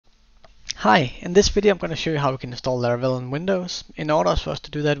Hi, in this video I'm going to show you how we can install Laravel in Windows. In order for us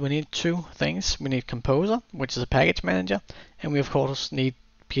to do that, we need two things. We need Composer, which is a package manager, and we of course need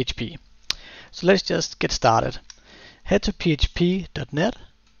PHP. So let's just get started. Head to php.net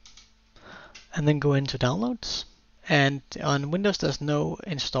and then go into Downloads. And on Windows there's no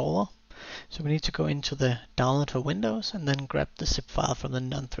installer, so we need to go into the Download for Windows and then grab the zip file from the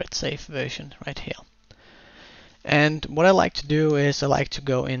non-thread safe version right here. And what I like to do is I like to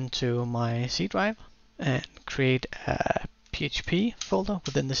go into my C drive and create a PHP folder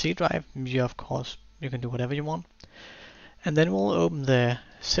within the C drive. Of course, you can do whatever you want. And then we'll open the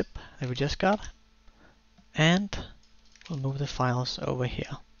zip that we just got and we'll move the files over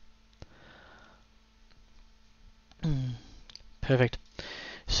here. Perfect.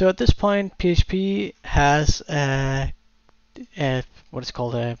 So at this point, PHP has what is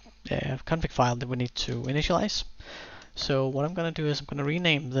called a config file that we need to initialize. So what I'm going to do is I'm going to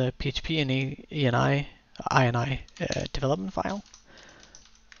rename the PHP and INI development file.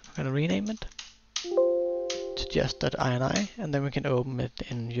 I'm going to rename it to just .ini, and then we can open it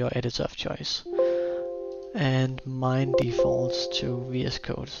in your editor of choice. And mine defaults to VS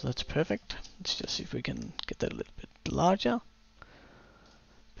Code, so that's perfect. Let's just see if we can get that a little bit larger.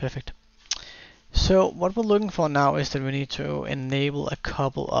 Perfect. So what we're looking for now is that we need to enable a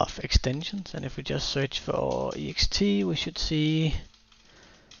couple of extensions, and if we just search for ext, we should see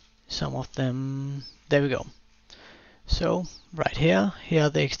some of them. There we go. So right here are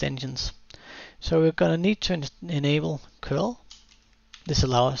the extensions. So we're going to need to enable curl. This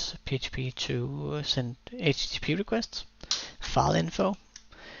allows PHP to send HTTP requests, file info.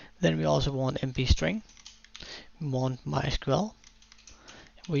 Then we also want MB string. We want MySQL.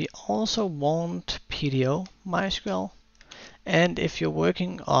 We also want PDO MySQL, and if you're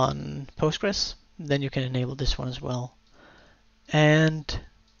working on Postgres, then you can enable this one as well. And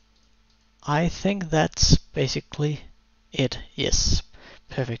I think that's basically it. Yes,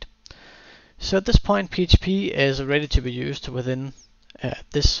 perfect. So at this point, PHP is ready to be used within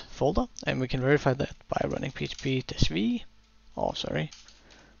this folder, and we can verify that by running php-v.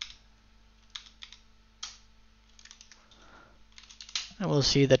 And we'll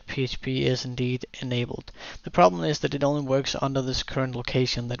see that PHP is indeed enabled. The problem is that it only works under this current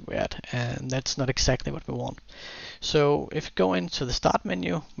location that we're at, and that's not exactly what we want. So if you go into the start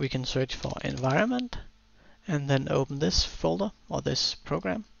menu, we can search for environment and then open this folder or this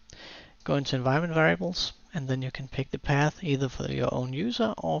program. Go into environment variables, and then you can pick the path either for your own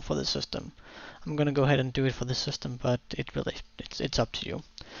user or for the system. I'm going to go ahead and do it for the system, but it's up to you.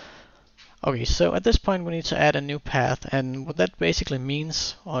 Okay, so at this point we need to add a new path, and what that basically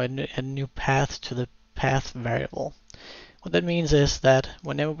means, or a new path to the path variable. What that means is that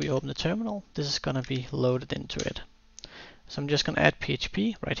whenever we open the terminal, this is going to be loaded into it. So I'm just going to add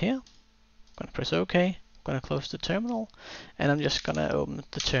PHP right here. I'm going to press OK. I'm going to close the terminal, and I'm just going to open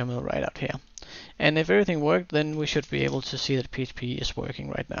the terminal right out here. And if everything worked, then we should be able to see that PHP is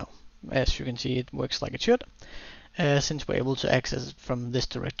working right now. As you can see, it works like it should, since we're able to access it from this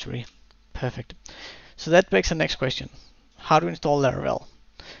directory. Perfect. So that begs the next question. How to install Laravel?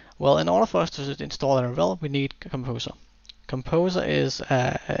 Well, in order for us to install Laravel, we need Composer. Composer is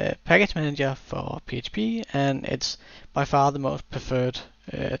a package manager for PHP, and it's by far the most preferred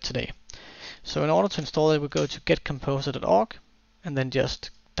today. So in order to install it, we go to getcomposer.org and then just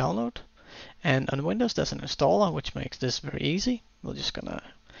download. And on Windows, there's an installer, which makes this very easy. We're just gonna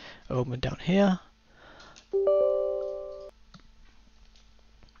open it down here.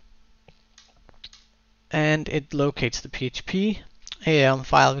 And it locates the PHP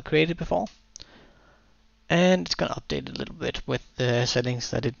file we created before, and it's going to update a little bit with the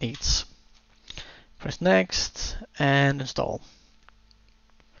settings that it needs. Press next and install,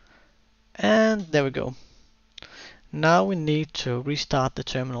 and there we go. Now we need to restart the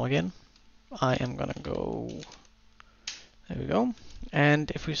terminal again. I am going to go, there we go,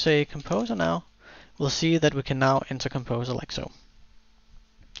 and if we say Composer now, we'll see that we can now enter Composer like so.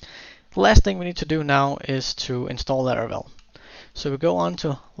 The last thing we need to do now is to install Laravel. So we go on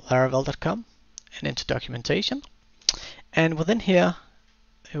to laravel.com and into documentation, and within here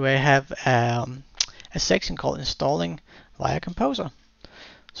we have a section called installing via Composer.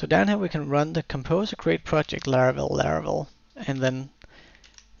 So down here we can run the Composer create project Laravel, and then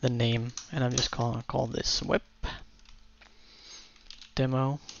the name, and I'm just going to call this web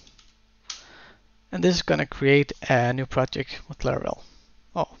demo, and this is going to create a new project with Laravel.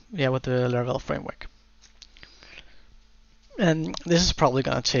 With the Laravel framework. And this is probably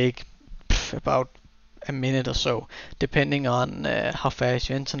going to take about a minute or so, depending on how fast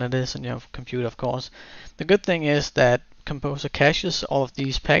your internet is on your computer, of course. The good thing is that Composer caches all of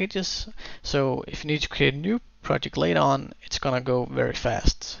these packages, so if you need to create a new project later on, it's gonna go very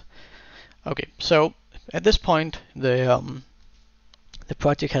fast. Okay, so at this point the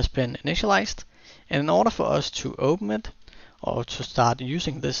project has been initialized, and in order for us to open it or to start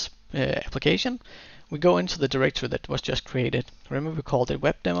using this application, we go into the directory that was just created. Remember, we called it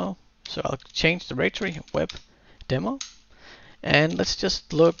web demo, so I'll change the directory web demo, and let's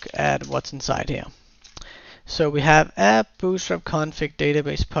just look at what's inside here. So we have app, bootstrap, config,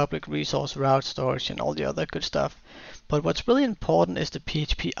 database, public, resource, route, storage, and all the other good stuff. But what's really important is the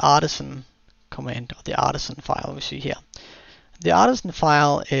PHP artisan command, or the artisan file we see here. The artisan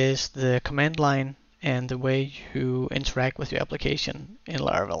file is the command line and the way you interact with your application in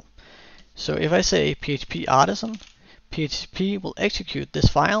Laravel. So if I say PHP artisan, PHP will execute this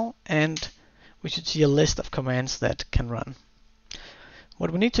file, and we should see a list of commands that can run.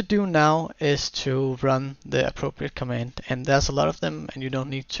 What we need to do now is to run the appropriate command, and there's a lot of them, and you don't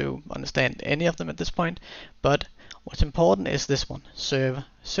need to understand any of them at this point, but what's important is this one, serve.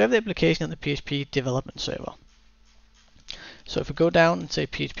 Serve the application in the PHP development server. So if we go down and say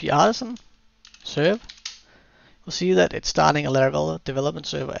PHP artisan, serve, we'll see that it's starting a Laravel development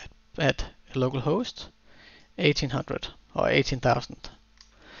server at a local host, 1800 or 18,000.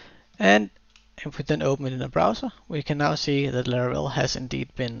 And if we then open it in a browser, we can now see that Laravel has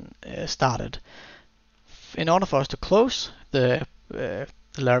indeed been started. In order for us to close the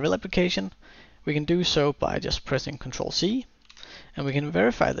Laravel application, we can do so by just pressing Ctrl+C, and we can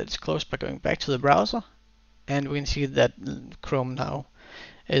verify that it's closed by going back to the browser, and we can see that Chrome now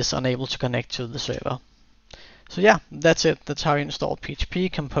is unable to connect to the server. So yeah, that's it. That's how you install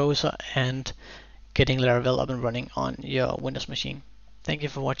PHP, Composer, and getting Laravel up and running on your Windows machine. Thank you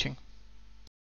for watching.